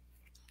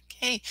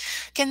 Okay.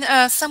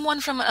 Can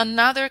someone from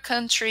another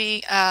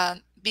country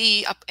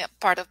be a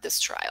part of this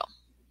trial?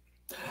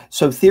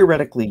 So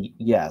theoretically,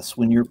 yes.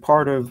 When you're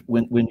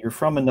when you're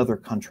from another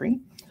country,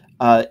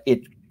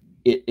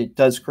 it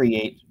does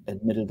create,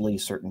 admittedly,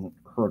 certain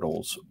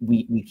hurdles.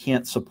 We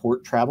can't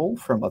support travel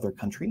from other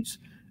countries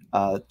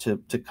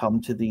to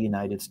come to the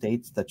United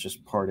States. That's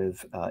just part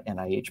of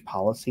NIH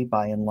policy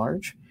by and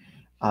large.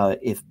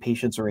 If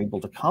patients are able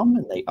to come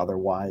and they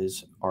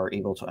otherwise are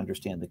able to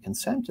understand the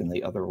consent and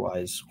they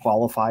otherwise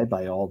qualify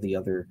by all the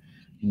other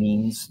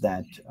means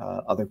that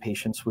other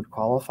patients would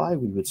qualify,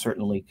 we would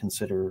certainly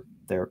consider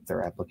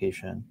their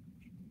application.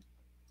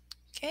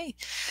 Okay.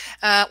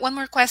 One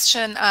more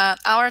question.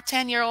 Our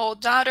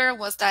 10-year-old daughter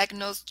was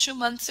diagnosed 2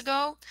 months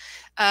ago.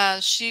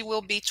 She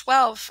will be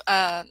 12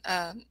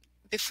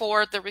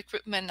 before the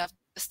recruitment of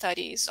the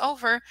study is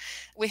over.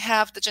 We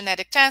have the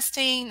genetic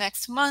testing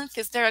next month.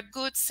 Is there a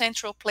good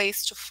central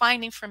place to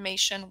find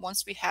information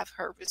once we have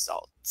her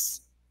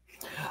results?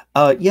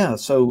 Yeah,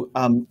 so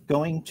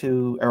going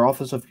to our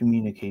Office of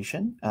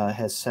Communication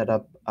has set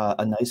up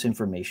a nice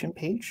information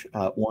page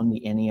on the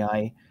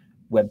NEI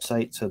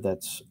website. So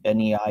that's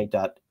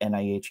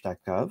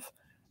nei.nih.gov.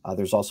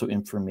 There's also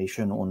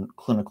information on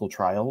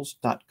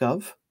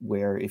clinicaltrials.gov,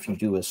 where if you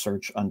do a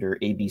search under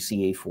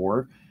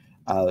ABCA4,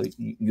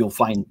 you'll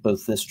find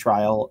both this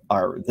trial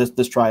or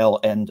this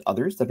trial and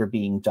others that are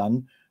being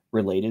done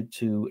related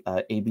to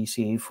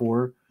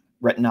ABCA4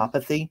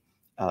 retinopathy.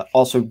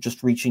 Also,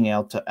 just reaching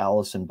out to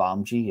Allison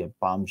Bomji at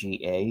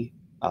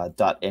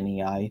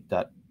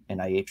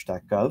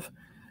bomga.nei.nih.gov.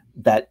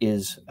 That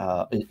is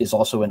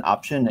also an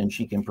option, and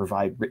she can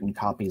provide written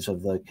copies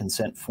of the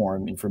consent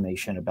form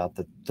information about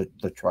the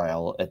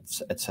trial,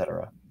 et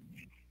cetera.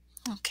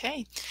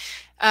 Okay.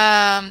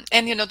 And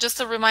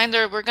just a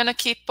reminder, we're going to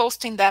keep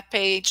posting that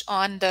page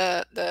on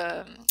the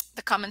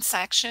comment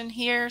section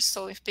here.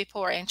 So if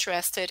people are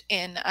interested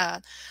in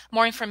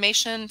more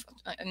information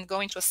and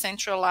going to a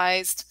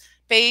centralized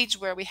page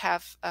where we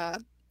have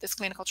this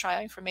clinical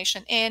trial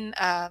information in,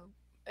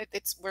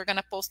 we're going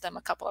to post them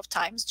a couple of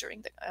times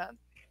during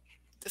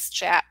this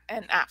chat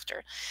and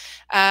after.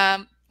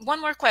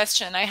 One more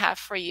question I have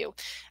for you.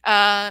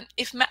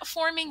 If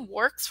metformin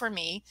works for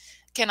me,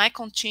 can I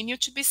continue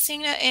to be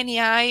seen at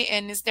NEI?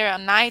 And is there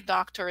an eye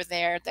doctor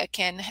there that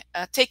can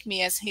take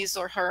me as his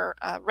or her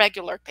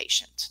regular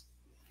patient?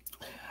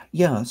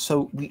 Yeah,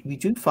 so we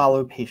do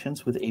follow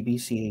patients with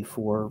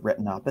ABCA4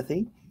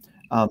 retinopathy.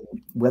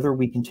 Whether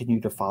we continue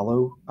to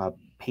follow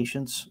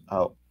patients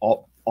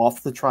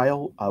off the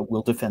trial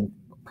will depend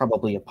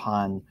probably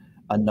upon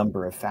a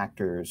number of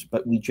factors,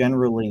 but we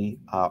generally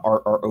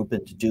are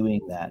open to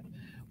doing that.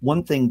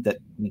 One thing that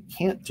we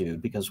can't do,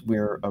 because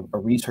we're a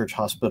research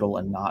hospital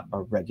and not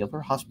a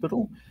regular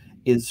hospital,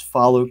 is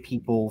follow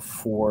people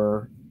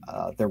for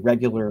their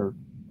regular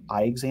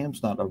eye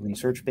exams, not a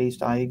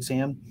research-based eye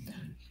exam.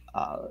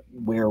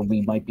 Where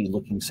we might be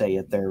looking, say,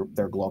 at their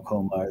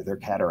glaucoma or their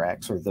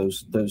cataracts or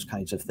those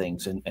kinds of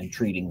things and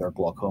treating their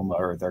glaucoma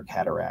or their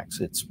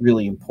cataracts. It's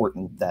really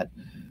important that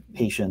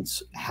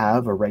patients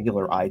have a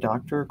regular eye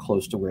doctor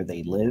close to where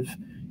they live,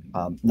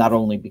 not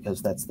only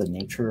because that's the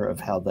nature of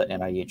how the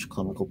NIH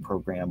clinical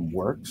program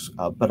works,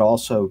 but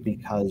also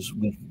because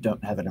we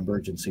don't have an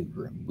emergency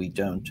room. We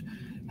don't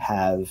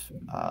have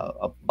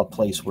a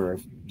place where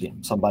if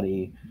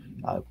somebody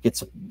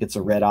gets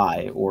a red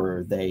eye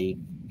or they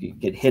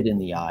get hit in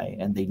the eye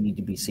and they need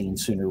to be seen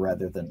sooner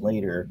rather than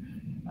later,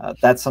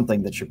 that's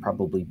something that should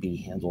probably be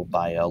handled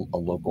by a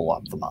local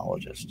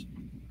ophthalmologist.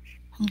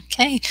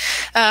 Okay.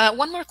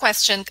 One more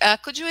question.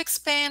 Could you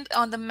expand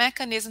on the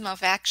mechanism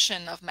of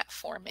action of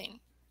metformin?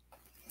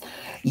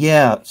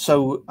 Yeah.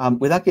 So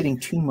without getting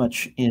too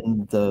much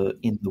in the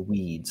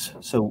weeds,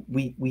 so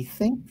we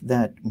think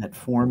that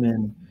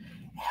metformin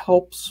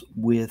helps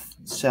with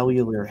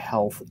cellular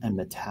health and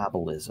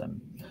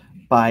metabolism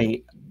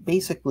by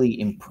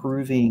basically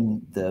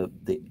improving the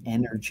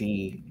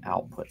energy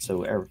output.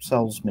 So our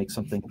cells make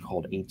something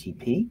called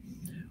ATP,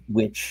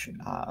 which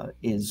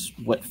is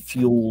what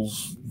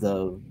fuels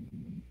the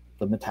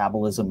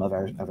metabolism of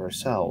our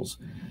cells.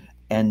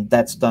 And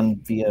that's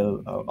done via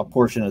a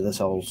portion of the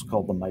cells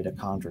called the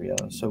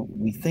mitochondria. So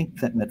we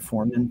think that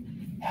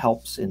metformin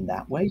helps in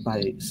that way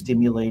by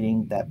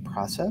stimulating that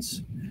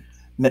process.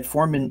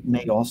 Metformin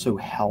may also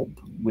help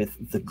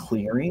with the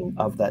clearing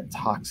of that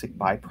toxic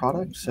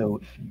byproduct, so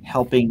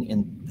helping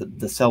in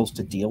the cells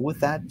to deal with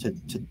that, to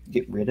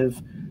get rid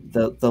of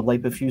the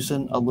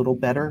lipofuscin a little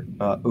better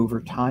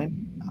over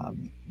time.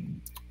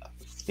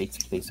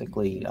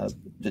 Basically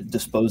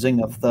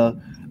disposing of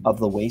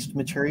the waste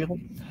material.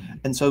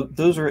 And so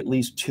those are at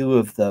least two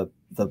of the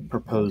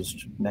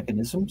proposed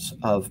mechanisms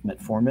of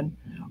metformin,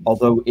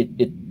 although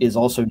it is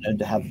also known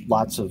to have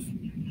lots of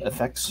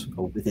effects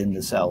within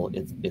the cell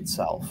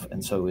itself.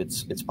 And so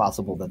it's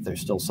possible that there's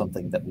still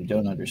something that we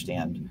don't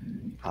understand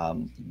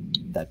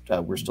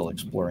that we're still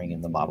exploring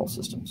in the model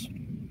systems.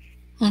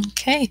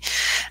 Okay.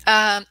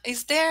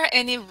 Is there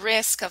any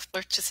risk of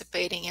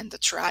participating in the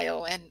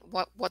trial, and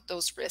what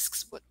those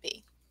risks would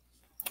be?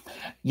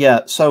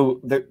 Yeah,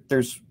 so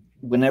there's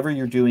whenever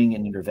you're doing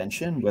an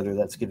intervention, whether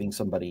that's giving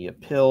somebody a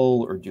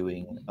pill or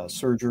doing a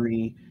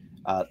surgery,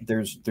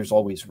 there's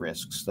always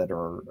risks that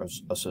are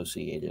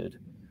associated.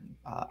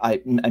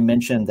 I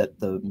mentioned that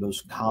the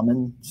most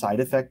common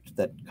side effect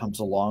that comes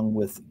along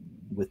with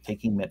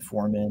taking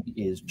metformin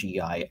is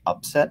GI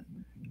upset.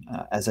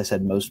 As I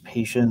said, most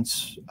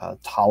patients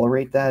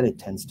tolerate that. It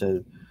tends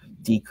to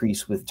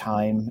decrease with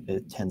time.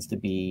 It tends to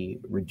be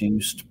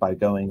reduced by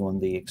going on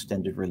the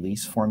extended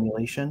release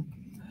formulation.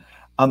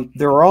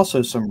 There are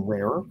also some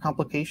rarer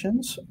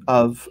complications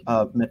of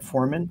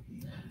metformin.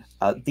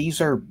 These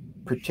are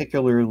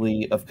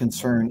particularly of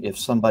concern if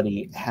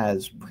somebody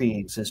has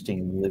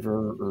pre-existing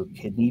liver or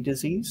kidney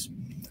disease.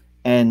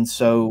 And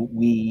so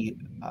we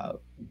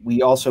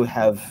also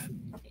have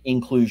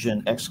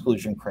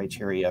inclusion-exclusion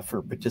criteria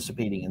for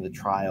participating in the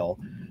trial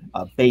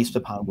based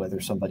upon whether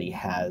somebody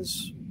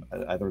has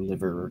either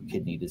liver or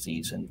kidney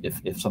disease. And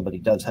if somebody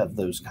does have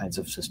those kinds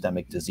of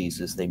systemic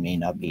diseases, they may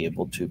not be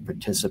able to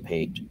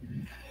participate.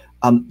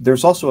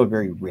 There's also a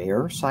very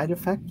rare side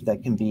effect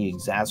that can be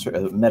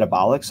a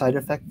metabolic side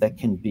effect that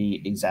can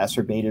be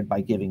exacerbated by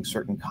giving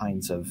certain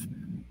kinds of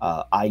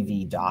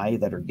IV dye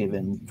that are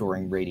given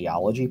during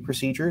radiology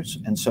procedures.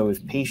 And so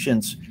if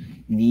patients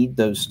need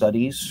those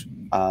studies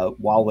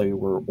while they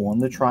were on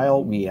the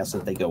trial, we ask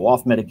that they go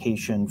off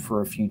medication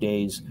for a few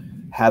days,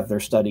 have their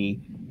study,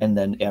 and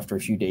then after a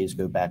few days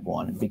go back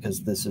on.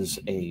 Because this is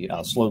a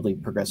slowly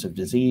progressive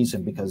disease,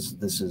 and because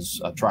this is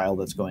a trial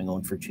that's going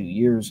on for 2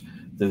 years,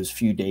 those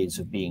few days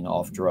of being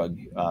off drug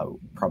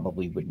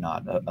probably would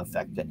not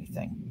affect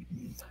anything.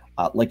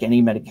 Like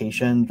any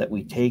medication that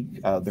we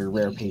take, there are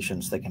rare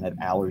patients that can have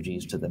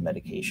allergies to the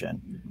medication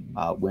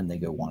when they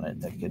go on it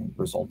that can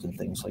result in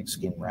things like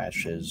skin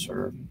rashes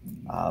or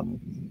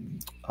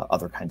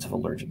other kinds of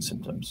allergic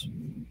symptoms.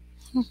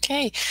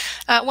 Okay.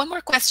 One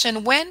more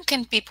question. When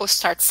can people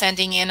start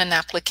sending in an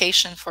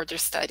application for their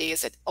study?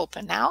 Is it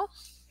open now?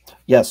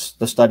 Yes,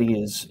 the study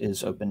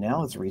is open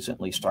now. It's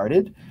recently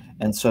started,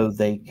 and so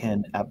they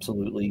can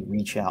absolutely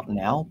reach out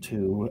now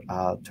to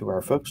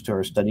our folks, to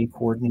our study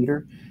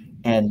coordinator.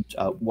 And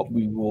what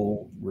we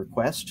will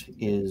request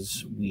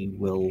is we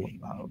will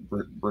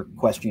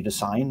request you to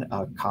sign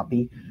a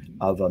copy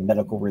of a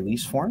medical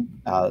release form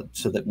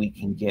so that we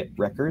can get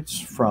records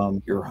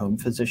from your home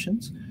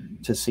physicians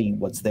to see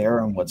what's there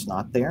and what's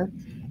not there.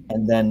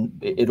 And then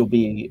it'll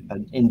be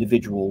an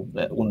individual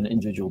on an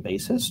individual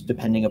basis,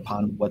 depending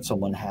upon what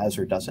someone has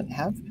or doesn't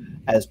have,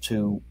 as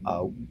to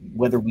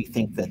whether we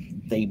think that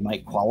they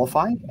might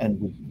qualify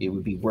and it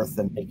would be worth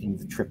them making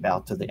the trip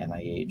out to the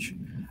NIH.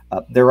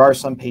 There are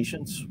some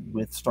patients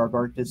with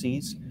Stargardt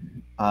disease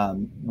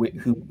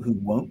who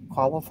won't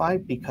qualify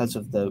because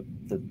of the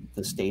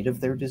state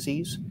of their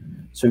disease.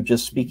 So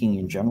just speaking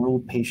in general,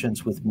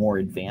 patients with more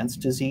advanced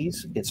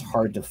disease, it's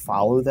hard to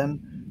follow them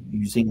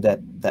using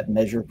that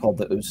measure called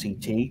the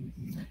OCT.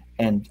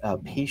 And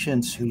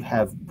patients who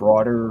have a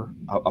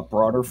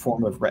broader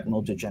form of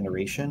retinal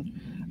degeneration,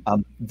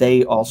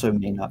 they also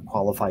may not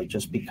qualify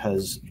just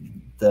because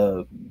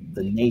the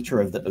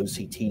nature of the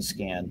OCT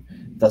scan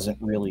doesn't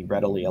really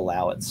readily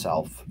allow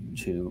itself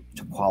to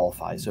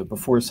qualify. So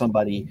before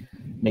somebody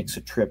makes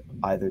a trip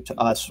either to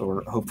us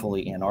or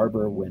hopefully Ann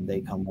Arbor when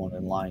they come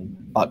online,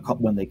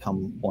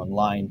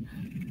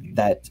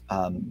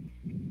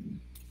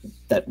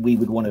 that we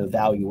would want to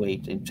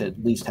evaluate and to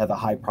at least have a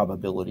high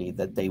probability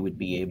that they would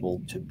be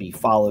able to be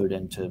followed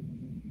and to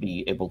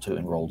be able to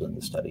enroll in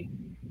the study.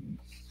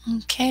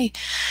 Okay.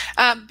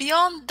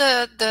 Beyond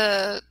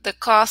the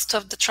cost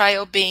of the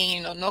trial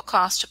being, no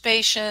cost to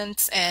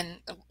patients, and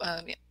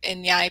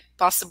NEI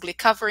possibly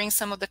covering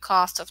some of the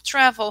cost of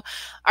travel,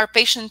 are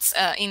patients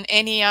in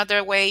any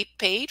other way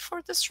paid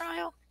for this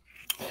trial?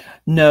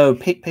 No,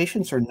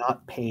 patients are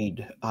not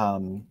paid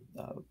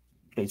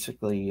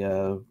basically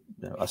a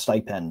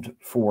stipend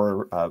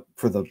for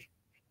the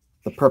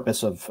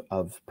purpose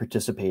of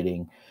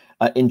participating.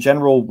 In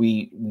general,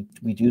 we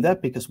do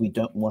that because we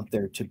don't want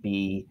there to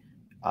be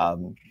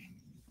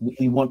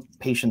we want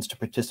patients to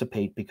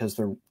participate because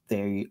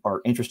they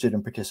are interested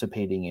in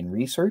participating in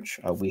research.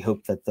 We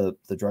hope that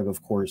the drug,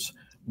 of course,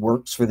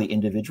 works for the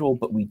individual,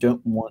 but we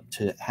don't want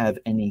to have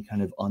any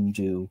kind of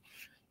undue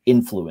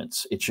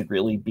influence. It should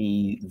really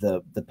be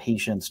the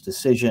patient's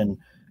decision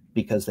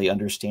because they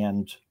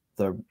understand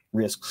the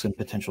risks and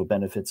potential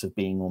benefits of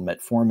being on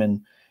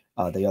metformin.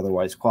 They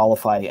otherwise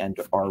qualify and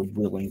are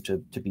willing to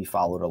be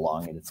followed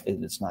along.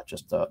 And it's not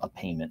just a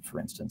payment,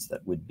 for instance,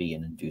 that would be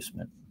an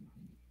inducement.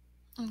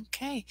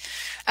 Okay.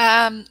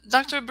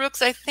 Dr.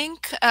 Brooks, I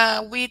think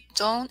we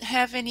don't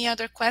have any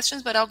other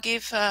questions, but I'll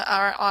give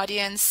our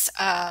audience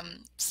a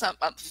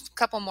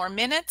couple more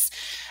minutes.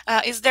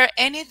 Is there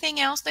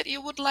anything else that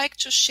you would like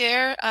to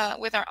share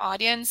with our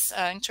audience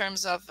in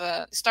terms of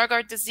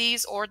Stargardt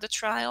disease or the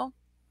trial?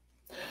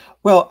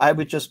 Well, I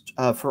would just,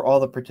 for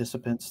all the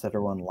participants that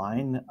are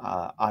online,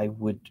 I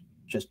would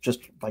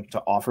just like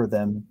to offer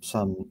them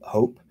some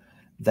hope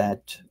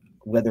that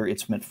whether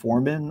it's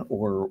metformin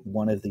or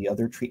one of the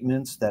other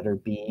treatments that are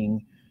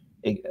being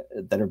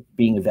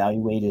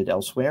evaluated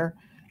elsewhere,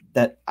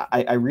 that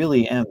I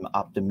really am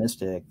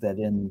optimistic that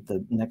in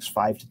the next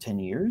 5 to 10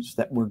 years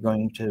that we're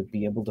going to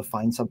be able to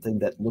find something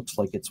that looks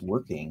like it's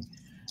working.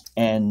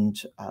 And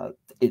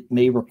it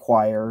may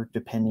require,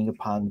 depending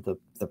upon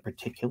the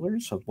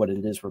particulars of what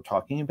it is we're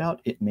talking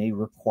about, it may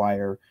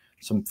require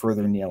some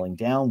further nailing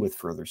down with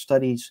further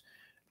studies.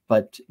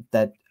 but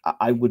that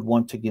I would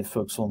want to give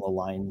folks on the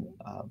line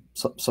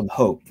some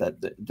hope that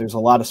there's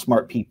a lot of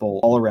smart people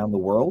all around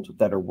the world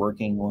that are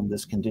working on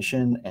this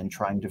condition and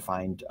trying to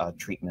find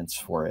treatments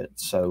for it.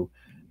 So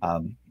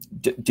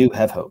do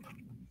have hope.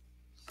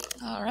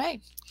 All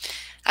right.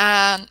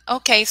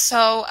 Okay,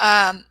 so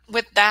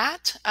with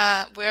that,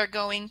 we're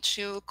going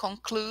to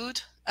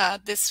conclude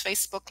this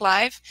Facebook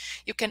Live.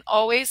 You can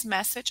always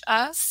message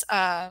us,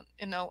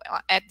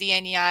 at the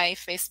NEI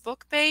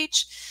Facebook page.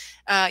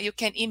 You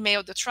can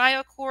email the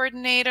trial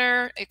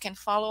coordinator. You can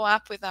follow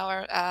up with our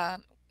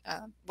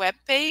web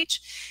page.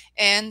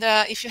 And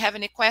if you have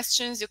any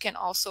questions, you can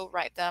also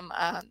write them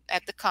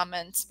at the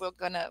comments.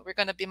 We're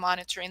gonna be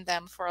monitoring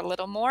them for a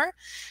little more.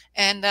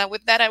 And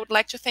with that, I would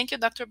like to thank you,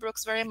 Dr.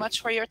 Brooks, very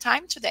much for your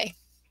time today.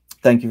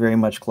 Thank you very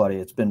much, Claudia.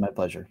 It's been my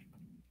pleasure.